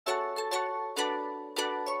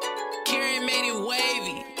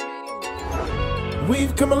wavy.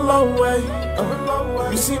 We've come a long way.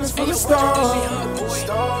 You seen us from the start.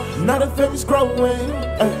 Now the family's growing.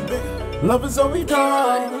 Love is all we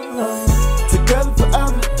got. Together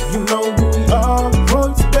forever. You know who we are.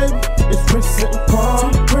 Royalty, baby. It's Prince and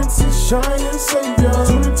Paul. Princess, shining savior.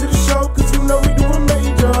 Tune into the show, cause you know we doing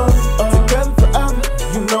major. Together forever.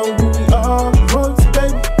 You know who we are. Royalty,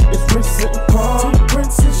 baby. It's Prince and Paul.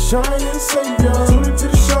 Princess, shining savior. Tune into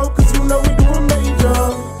the show, cause you know we doing major.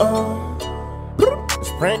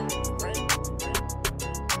 It's Prince.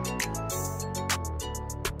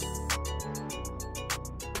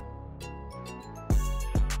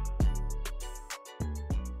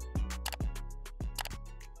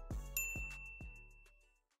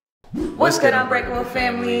 What's good, Unbreakable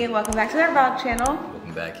family? Welcome back to their vlog channel.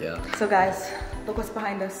 Welcome back, yeah. So guys, look what's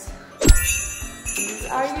behind us. These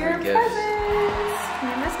are your gifts. presents,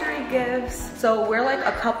 your mystery gifts. So we're like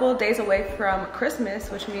a couple days away from Christmas,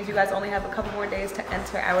 which means you guys only have a couple more days to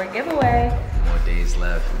enter our giveaway. More days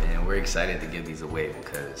left, man. We're excited to give these away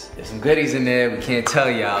because there's some goodies in there. We can't tell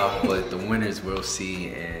y'all, but the winners we'll see,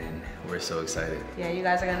 and we're so excited. Yeah, you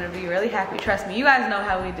guys are gonna be really happy. Trust me, you guys know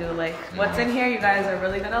how we do. Like, what's in here, you guys are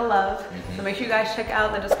really gonna love. So make sure you guys check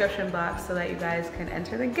out the description box so that you guys can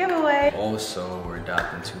enter the giveaway. Also, we're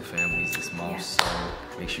adopting 2 families this month, so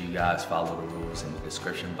make sure you guys follow the rules in the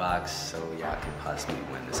description box so y'all can possibly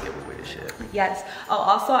win this giveaway this year. Yes. Oh,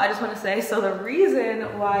 also, I just want to say, so the reason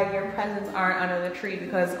why your presents aren't under the tree,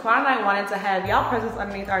 because Quan and I wanted to have y'all presents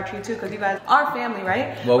underneath our tree too, because you guys are family,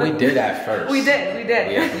 right? Well, we did at first. We did. We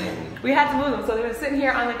had to move them. We had to move them, so they've been sitting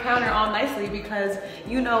here on the counter all nicely because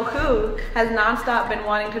you know who has nonstop been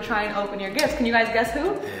wanting to try and open your gifts. Can you guys guess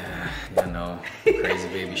who? Yeah, you know, crazy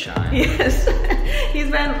baby Shine. Yes. He's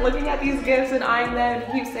been looking at these gifts and eyeing them,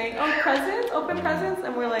 and he keeps saying, oh, presents, open presents,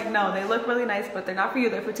 and we're like, no, they look really nice, but they're not for you,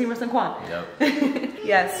 they're for Timurus and Quan. Yep.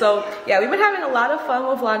 Yeah, so yeah, we've been having a lot of fun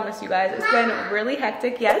with Vlogmas, you guys. It's been really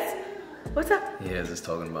hectic. Yes? What's up? Yeah, just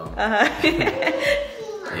talking about. Uh-huh.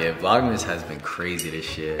 Yeah, Vlogmas has been crazy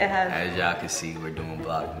this year. It has. As y'all can see, we're doing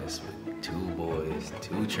Vlogmas with 2 boys,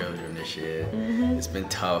 2 children this year. It's been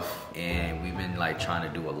tough, and we've been like trying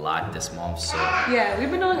to do a lot this month. So yeah, we've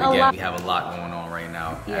been doing again, a lot. We have a lot going on right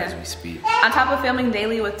now as we speak. On top of filming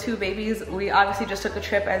daily with 2 babies, we obviously just took a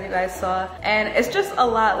trip, as you guys saw, and it's just a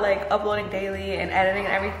lot, like uploading daily and editing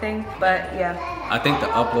and everything. But yeah, I think the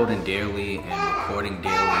uploading daily and recording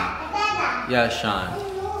daily. Yeah, Sean.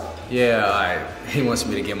 Yeah, all right. He wants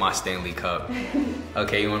me to get my Stanley Cup.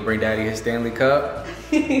 Okay, you want to bring Daddy his Stanley Cup?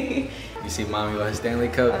 You see Mommy with his Stanley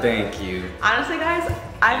Cup? Thank you. Honestly, guys,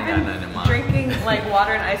 I've been drinking like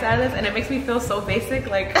water and ice out of this, and it makes me feel so basic,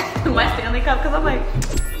 like my Stanley Cup, because I'm like...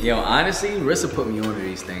 Yo, honestly, Rissa put me onto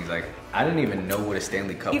these things. Like, I didn't even know what a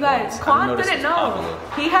Stanley Cup was. You guys, Quan didn't know. Popular.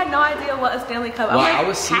 He had no idea what a Stanley Cup was. Well, like, I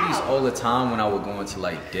would see these all the time when I would go into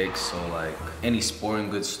like Dick's or like any sporting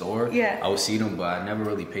goods store. Yeah. I would see them, but I never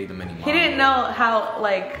really paid them any mind. He didn't know how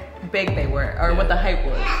like big they were or what the hype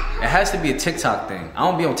was. It has to be a TikTok thing. I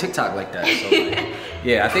don't be on TikTok like that. So like,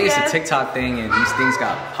 yeah, I think it's a TikTok thing, and these things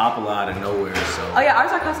got popular out of nowhere. So. Oh yeah,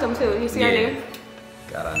 ours are custom too. You see our name?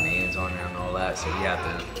 Got our names on there and all that, so we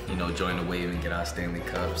have to, you know, join the wave and get our Stanley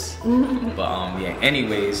Cups. But yeah,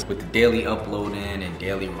 anyways, with the daily uploading and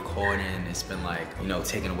daily recording, it's been like, you know,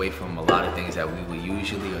 taken away from a lot of things that we would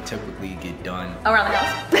usually or typically get done around the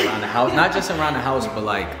house. Around the house, not just around the house, but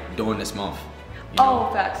like during this month. You know?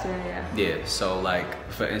 Oh, facts, yeah. Yeah, so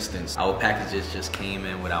like, for instance, our packages just came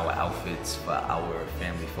in with our outfits for our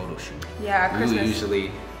family photo shoot. Yeah, our Christmas. We would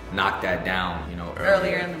usually knock that down, you know,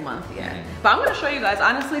 earlier in the month, yeah. But I'm gonna show you guys,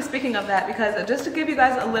 honestly, speaking of that, because just to give you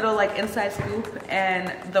guys a little like inside scoop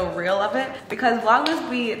and the real of it, because Vlogmas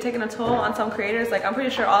be taking a toll on some creators. Like, I'm pretty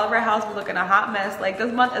sure all of our house be looking a hot mess. Like,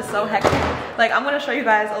 this month is so hectic. Like, I'm gonna show you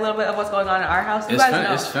guys a little bit of what's going on in our house. You guys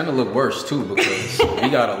know. It's finna look worse too, because we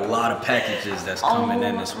got a lot of packages that's coming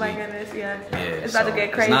in this week. Oh my goodness, yeah. Yeah, it's about to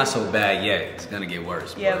get crazy. It's not so bad yet. It's gonna get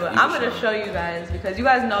worse. Yeah, but I'm gonna show you guys, because you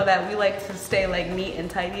guys know that we like to stay like neat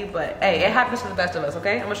and tidy, but hey, it happens to the best of us,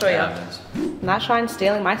 okay? I'm gonna show you. Not trying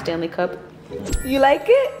stealing my Stanley Cup. You like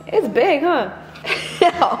it? It's big, huh?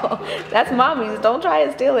 That's Mommy's. Don't try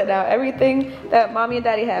and steal it now. Everything that Mommy and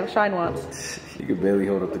Daddy have, Shine wants. You can barely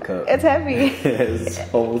hold up the cup. It's heavy. It's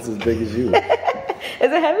almost as big as you.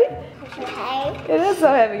 Is it heavy? It is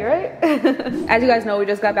so heavy, right? As you guys know, we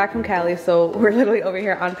just got back from Cali, so we're literally over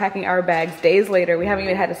here unpacking our bags days later. We haven't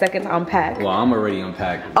even had a second to unpack. Well, I'm already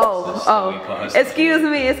unpacked. Excuse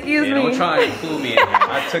me. Don't try and include me in here.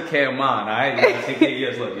 I took care of mine, alright? You gotta take care of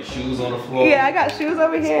yours. Look, your shoes on the floor. Yeah, I got shoes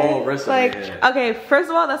over here. All rest like, over here. Okay, first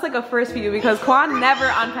of all, that's like a first for you, because Quan never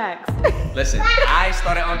unpacks. Listen, I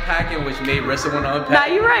started unpacking, which made Rissa want to unpack. Nah,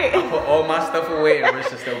 you're right. I put all my stuff away and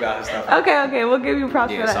Rissa still got her stuff away. Okay, we'll give you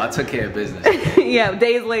props for that. So I took care of business. Okay? Yeah,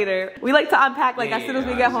 days later. We like to unpack like as soon as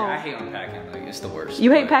we get home. I hate unpacking, like it's the worst.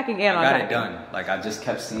 You hate packing and unpacking. I got it done. Like I just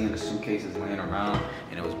kept seeing the suitcases laying around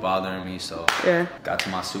and it was bothering me, so yeah. Got to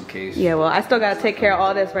my suitcase. Yeah, well, I still gotta take care of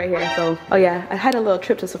all this right here, so. Oh yeah, I had a little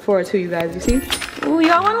trip to Sephora too, you guys, you see? Ooh,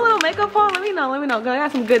 y'all want a little makeup haul? Let me know, cause I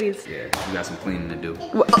got some goodies. Yeah, you got some cleaning to do.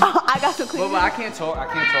 I got some cleaning. But I can't talk,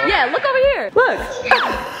 Yeah, look over here, look.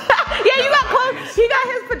 Yeah, you got clothes. He got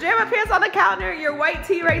his pajama pants on the counter, your white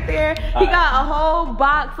tee right there. He got a whole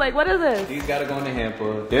box, like what is this? These gotta go in the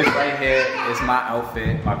hamper. This right here is my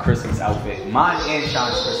outfit, my Christmas outfit. Mine and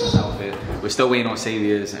Sean's Christmas outfit. We're still waiting on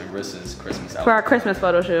Saviour's and Rissa's Christmas outfit. For our Christmas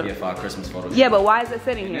photo shoot. Yeah, for our Christmas photo shoot. Yeah, but why is it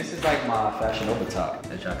sitting and here? This is like my fashion over top.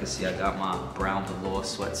 As y'all can see, I got my brown velour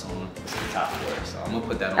sweats on. This is the top for it, so I'm gonna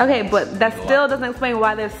put that on. Okay, but that still doesn't explain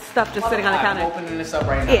why there's stuff just sitting on the counter. I'm opening this up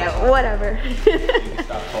right now. Yeah, whatever. You can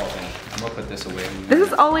stop talking. I'm gonna put this away. This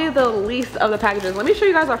is only the least of the packages. Let me show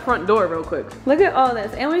you guys our front door real quick. Look at all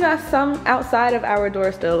this. And we got some outside of our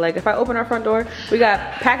door still. Like if I open our front door, we got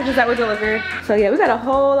packages that were delivered. So yeah, we got a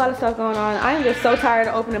whole lot of stuff going on. I am just so tired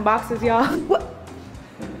of opening boxes, y'all.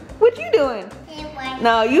 What you doing?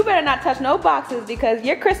 No, you better not touch no boxes because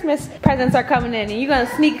your Christmas presents are coming in and you're gonna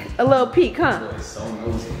sneak a little peek, huh?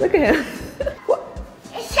 Look at him. What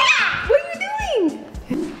are you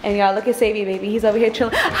doing? And y'all look at Savy, baby. He's over here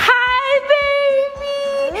chilling. Hi,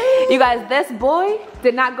 baby. You guys, this boy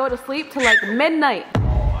did not go to sleep till like midnight. Oh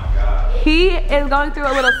my God. He is going through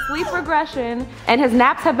a little sleep regression and his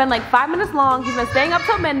naps have been like 5 minutes long. He's been staying up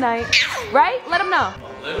till midnight, right? Let him know.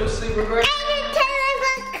 A little sleep regression?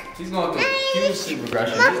 He's going through a huge sleep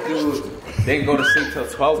regression. This dude didn't go to sleep till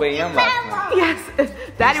 12 a.m. last night. Yes,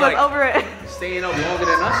 Daddy was over it. Staying up longer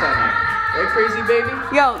than us at night. Right, crazy baby?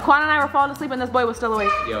 Yo, Quan and I were falling asleep and this boy was still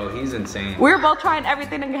awake. Yo, he's insane. We were both trying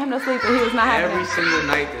everything to get him to sleep and he was not having Every it. single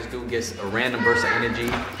night, this dude gets a random burst of energy.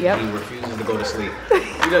 Yep. And he refuses to go to sleep.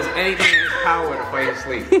 He does anything in his power to fight his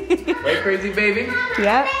sleep. Right, crazy baby?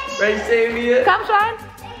 Yep. Right, Savia? Come, Sean.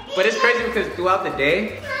 But it's crazy because throughout the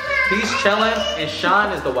day, he's chilling and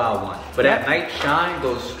Sean is the wild one. But at night, Sean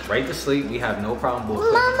goes right to sleep. We have no problem both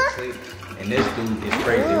putting him to sleep. And this dude is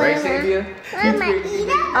crazy, right, Savia?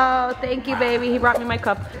 Oh, thank you, baby. He brought me my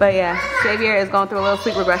cup. But yeah, Xavier is going through a little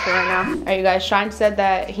sleep regression right now. All right, you guys, Shine said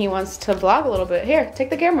that he wants to vlog a little bit. Here, take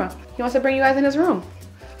the camera. He wants to bring you guys in his room.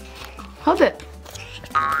 Hold it.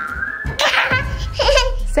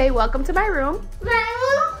 Say welcome to my room.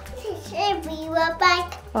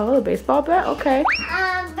 Oh, a baseball bat? Okay.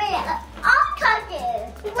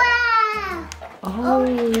 Wow. Oh,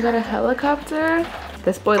 you got a helicopter?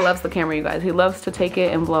 This boy loves the camera, you guys. He loves to take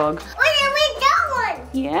it and vlog. That one.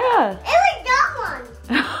 Yeah. It was that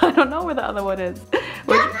one. I don't know where the other one is.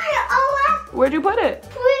 Where'd you put it?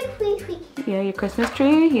 Yeah, your Christmas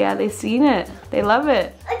tree? Yeah, they've seen it. They love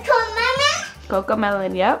it. Coco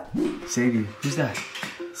melon, yep. Savia, who's that?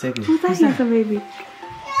 Savia. Who's that handsome baby?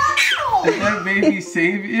 Is that baby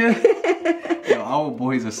Savia? Yo, our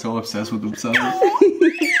boys are so obsessed with themselves.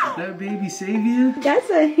 Is that baby Savia? That's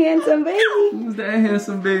a handsome baby. Who's that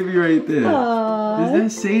handsome baby right there? Aww. Is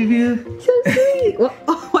that Savia? So sweet. Well,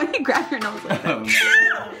 oh, why did you grab your nose like that?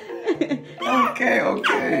 Okay.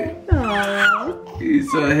 Aww.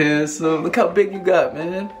 He's so handsome. Look how big you got,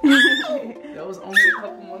 man. That was only a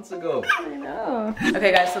couple months ago. I know.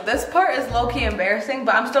 Okay guys, so this part is low-key embarrassing,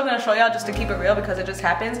 but I'm still gonna show y'all just to keep it real because it just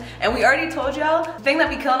happens. And we already told y'all, the thing that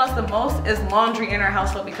be killing us the most is laundry in our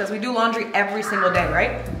household because we do laundry every single day,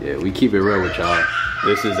 right? Yeah, we keep it real with y'all.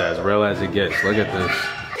 This is as real as it gets. Look at this.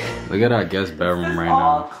 Look at our guest bedroom right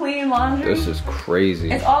all now. Clean laundry. This is crazy.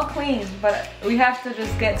 It's all clean, but we have to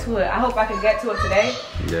just get to it. I hope I can get to it today.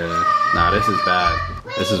 Yeah. Nah, this is bad.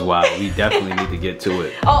 This is wild. We definitely need to get to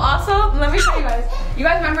it. Oh, also, let me show you guys. You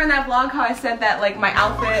guys remember in that vlog how I said that like my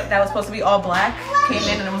outfit that was supposed to be all black came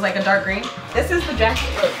in and it was like a dark green? This is the jacket.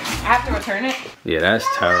 Look, I have to return it. Yeah, that's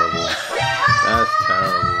terrible. That's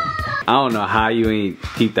terrible. I don't know how you ain't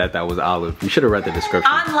peeped that was olive. You should have read the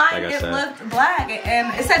description. Online, it looked black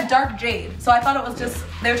and it said dark jade. So I thought it was just,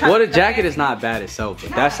 they were trying well, to the jacket is not bad itself,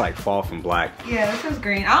 but that's like far from black. Yeah, this is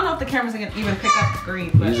green. I don't know if the camera's gonna even pick up green.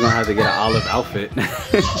 You're just gonna have to get an olive outfit.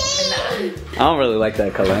 I don't really like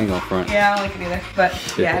that color. I ain't gonna front. Yeah, I don't like it either. But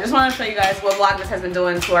yeah, I just want to show you guys what Vlogmas has been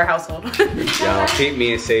doing to our household. Y'all, peep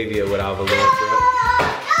me and Savia with our velour drip.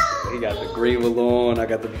 He got the green velour on, I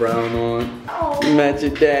got the brown on. You match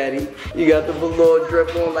your daddy. You got the velour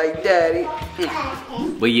drip on like daddy.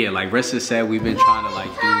 But yeah, like Rissa said, we've been trying to like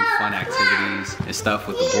do fun activities and stuff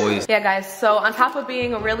with the boys. Yeah guys, so on top of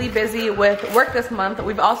being really busy with work this month,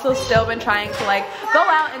 we've also still been trying to like go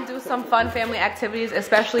out and do some fun family activities,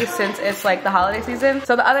 especially since it's like the holiday season.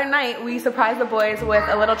 So the other night we surprised the boys with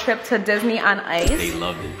a little trip to Disney on Ice. They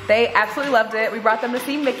loved it. They absolutely loved it. We brought them to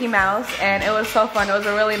see Mickey Mouse and it was so fun. It was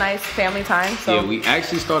a really nice family time. So yeah, we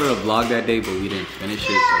actually started a vlog that day, but we didn't finish it,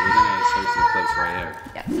 so we're gonna insert some clips right here.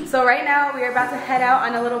 Yeah. So right now we are about to head out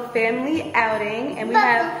on a little family outing and we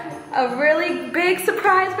have a really big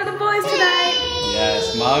surprise for the boys tonight.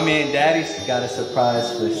 Yes, mommy and daddy got a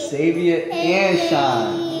surprise for Xavier and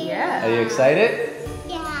Sean. Yeah. Are you excited?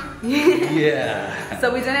 Yeah. Yeah.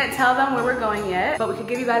 So we didn't tell them where we're going yet, but we could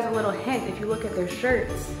give you guys a little hint if you look at their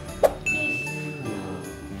shirts.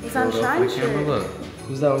 It's on Shine's shirt. Look.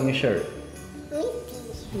 Who's that on your shirt? Mickey.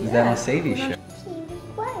 Is that on Xavier's shirt?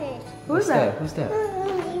 What? Who's that? Who's that?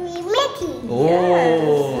 Mickey.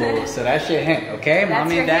 Oh, Yes. so that's your hint, okay? That's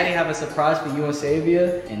Mommy your and daddy hint. have a surprise for you and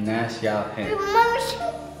Xavier, and that's your hint.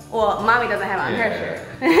 Well, mommy doesn't have it on her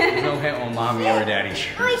shirt. There's no hint on mommy or daddy's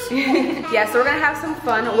shirt. Yeah, so we're gonna have some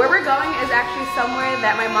fun. Where we're going is actually somewhere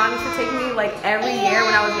that my mom used to take me like every year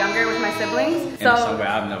when I was younger with my siblings. And somewhere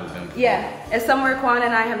I've never been before. Yeah, it's somewhere Quan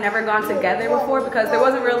and I have never gone together before because there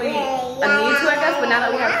wasn't really a need to, I guess, but now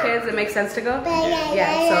that we have kids, it makes sense to go.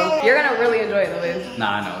 Yeah, so you're gonna really enjoy it, Louise.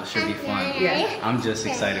 Nah, I know, it should be fun. Yeah. I'm just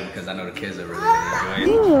excited because I know the kids are really gonna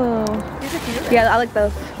enjoy it. Ooh. Yeah, I like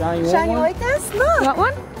those. Sean, you like this? Look. You want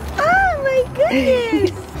one? Oh my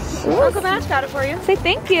goodness. Uncle Mash got it for you. Say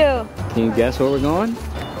thank you. Can you guess where we're going?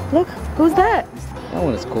 Look, who's that? That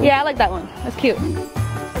one is cool. Yeah, I like that one. That's cute.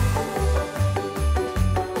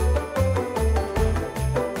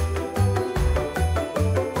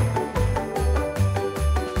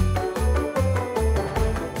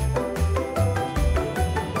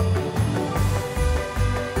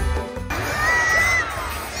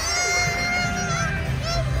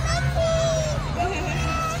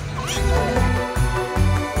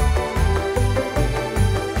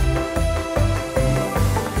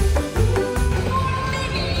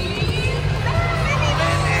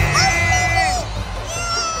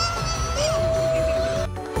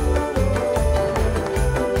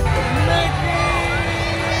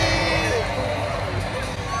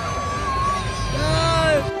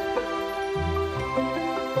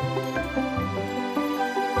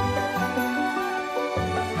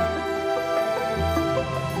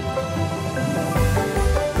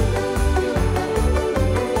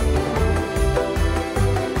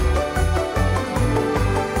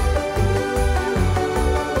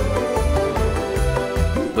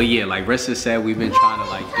 But yeah, like Rissa said, we've been trying to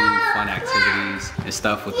like do fun activities and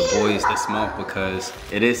stuff with the boys this month because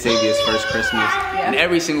it is Xavier's first Christmas. Yeah. And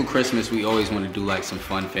every single Christmas we always want to do like some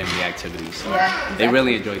fun family activities. So Yeah, exactly. they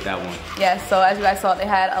really enjoyed that one. Yeah, so as you guys saw, they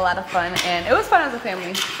had a lot of fun and it was fun as a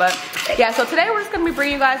family. But yeah, so today we're just gonna be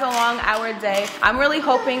bringing you guys along our day. I'm really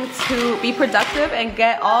hoping to be productive and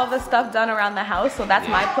get all of the stuff done around the house. So that's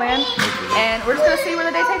my plan. And we're just gonna see where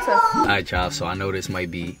the day takes us. Alright y'all, so I know this might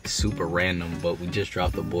be super random, but we just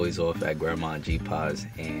dropped the boys off at Grandma and G-Pa's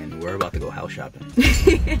and we're about to go house shopping.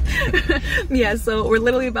 Yeah, so we're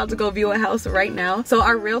literally about to go view a house right now. So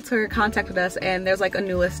our realtor contacted us and there's like a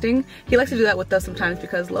new listing. He likes to do that with us sometimes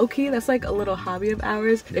because low-key, that's like a little hobby of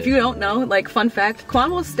ours. If you don't know, like fun fact,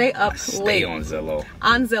 Quan will stay up late on Zillow.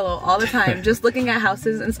 On Zillow all the time, just looking at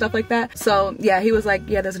houses and stuff like that. So yeah, he was like,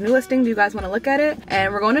 yeah, there's a new listing. Do you guys want to look at it?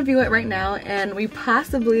 And we're going to view it right now and we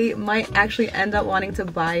possibly might actually end up wanting to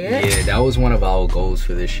buy it. Yeah, that was one of our goals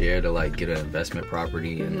for this year, to like get an investment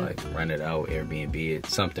property and like rent it out, Airbnb it,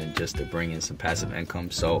 something just to bring in some passive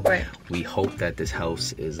income. So we hope that this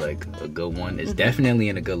house is like a good one. It's definitely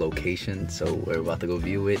in a good location, so we're about to go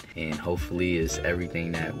view it and hopefully it's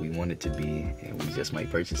everything that we want it to be and we just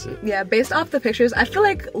might purchase it. Yeah, based off the pictures, I feel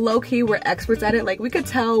like low-key we're experts at it. Like we could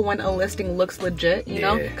tell when a listing looks legit, you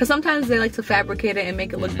know? Because sometimes they like to fabricate it and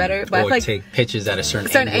make it look better. But or I feel like take pictures at a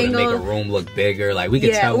certain angle to make a room look bigger. Like we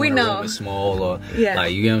could tell when a room is small or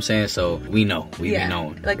like, you know what I'm saying? So we know, we've been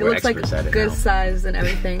known. Like it we're looks like good size and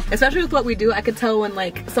everything. Especially with what we do, I could tell when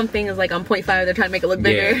like something is like on 0.5, they're trying to make it look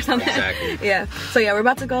bigger or something. Exactly. Yeah. So yeah, we're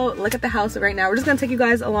about to go look at the house right now. We're just gonna take you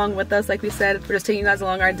guys along with us. Like we said, we're just taking you guys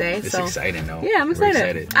along our day. It's exciting though. Yeah, I'm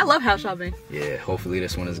excited. I love house shopping. Yeah, hopefully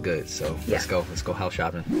this one is good. So let's go house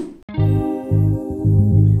shopping.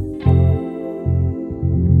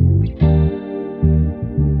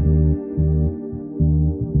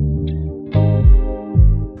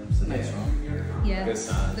 It's a nice room. Yeah. Good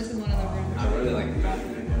size. This is one of the rooms. I really like the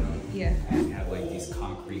bathroom. Yeah. You have like these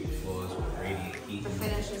concrete floors with radiant heat. The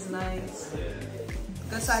finish is nice.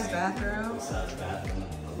 Good size bathroom. Good size bathroom.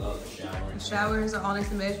 I love the shower. The showers are all nice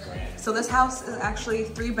and big. So this house is actually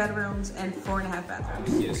 3 bedrooms and 4.5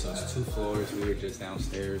 bathrooms. Yeah, so it's 2 floors. We were just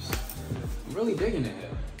downstairs. I'm really digging it.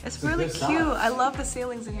 It's really cute. I love the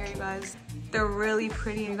ceilings in here, you guys. They're really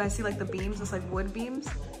pretty. You guys see like the beams? It's like wood beams.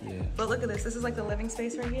 Yeah. But look at this. This is like the living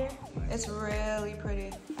space right here. It's really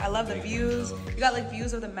pretty. I love the views. You got like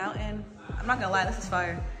views of the mountain. I'm not gonna lie, this is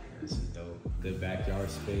fire. This is dope. Good backyard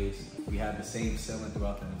space. We have the same ceiling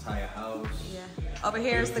throughout the entire house. Yeah. Over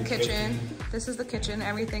here is the kitchen. This is the kitchen.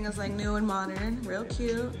 Everything is like new and modern. Real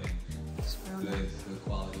cute. It's real nice. Good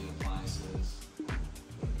quality appliances.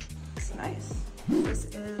 It's nice. This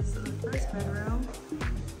is the first bedroom.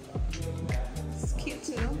 It's cute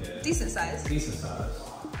too. Yeah. Decent size. Decent size.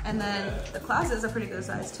 And then the closets are pretty good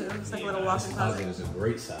size too. It's like a little walk-in closet. This is a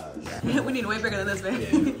great size. Yeah. We need way bigger than this, babe.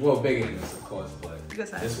 Yeah. Well, bigger than this, of course, but Good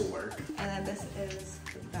size. this will work. And then this is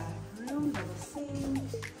the bathroom, double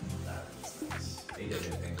sink. They did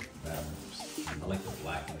everything with bathrooms. I like the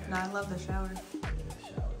black in No, here. I love the shower. Yeah, the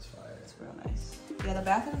shower's fire. It's real nice. Yeah, the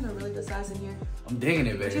bathrooms are really good size in here. I'm digging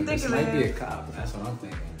it, baby. What you This thinking, might be babe? a cop. That's what I'm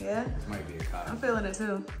thinking. Yeah? This might be a cop. I'm feeling it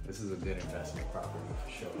too. This is a good investment property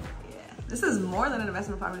for sure. Yeah. This is more than an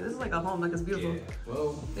investment property. This is like a home, like it's beautiful. Yeah.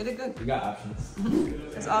 Well, They did good. we got options.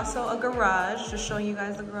 There's also a garage. Just showing you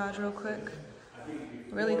guys the garage real quick.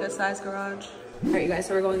 Really good sized garage. All right, you guys,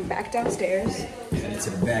 so we're going back downstairs. Headed to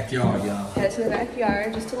the backyard, y'all. Headed to the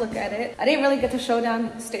backyard just to look at it. I didn't really get to show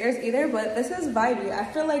downstairs either, but this is vibey.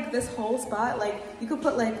 I feel like this whole spot, like you could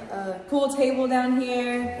put like a pool table down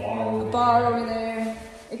here, a bar over there.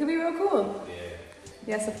 It could be real cool. Yeah.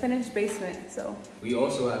 Yeah, it's a finished basement, so. We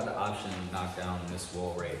also have the option to knock down this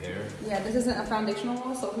wall right here. Yeah, this isn't a foundational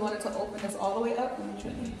wall, so if you wanted to open this all the way up, let me show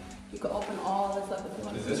you. You could open all this up if you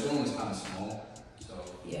wanted to. This room is kind of small, so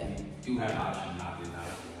Yeah. you do have the option to knock it down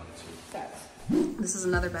if you wanted to. Facts. This is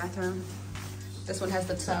another bathroom. This one has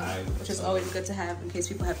the tub, which is always good to have in case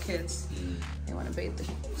people have kids. They want to bathe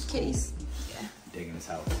the kitties. Yeah. Digging this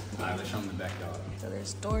house. All right, let's show them the backyard. So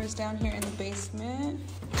there's doors down here in the basement.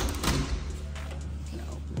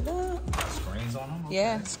 Open it up. Screens on them?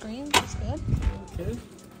 Yeah, screens. That's good. Okay.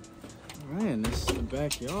 Man, this is the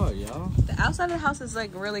backyard, y'all. The outside of the house is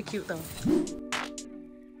like really cute though.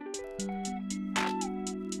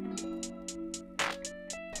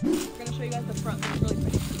 I'm gonna show you guys the front. It's really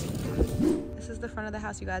pretty. This is the front of the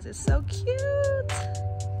house, you guys. It's so cute.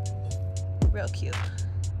 Real cute.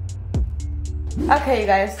 Okay, you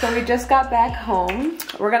guys, so we just got back home.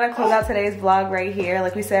 We're gonna close out today's vlog right here.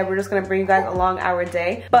 Like we said, we're just gonna bring you guys along our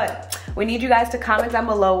day. But we need you guys to comment down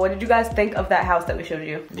below. What did you guys think of that house that we showed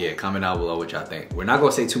you? Yeah, comment down below what y'all think. We're not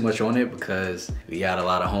gonna say too much on it because we got a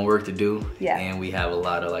lot of homework to do. Yeah. And we have a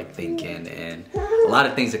lot of like thinking and a lot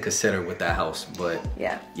of things to consider with that house. But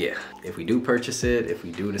Yeah. if we do purchase it, if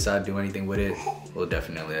we do decide to do anything with it, we'll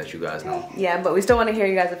definitely let you guys know. Yeah, but we still want to hear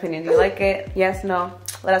you guys' opinions. Do you like it? Yes, no?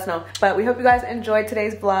 Let us know. But we hope you guys enjoyed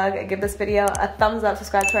today's vlog. Give this video a thumbs up,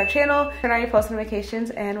 subscribe to our channel, turn on your post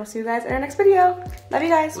notifications, and we'll see you guys in our next video. Love you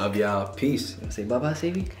guys. Love y'all. Peace. Say bye-bye,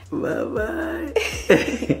 Savvy.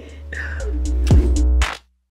 Bye-bye.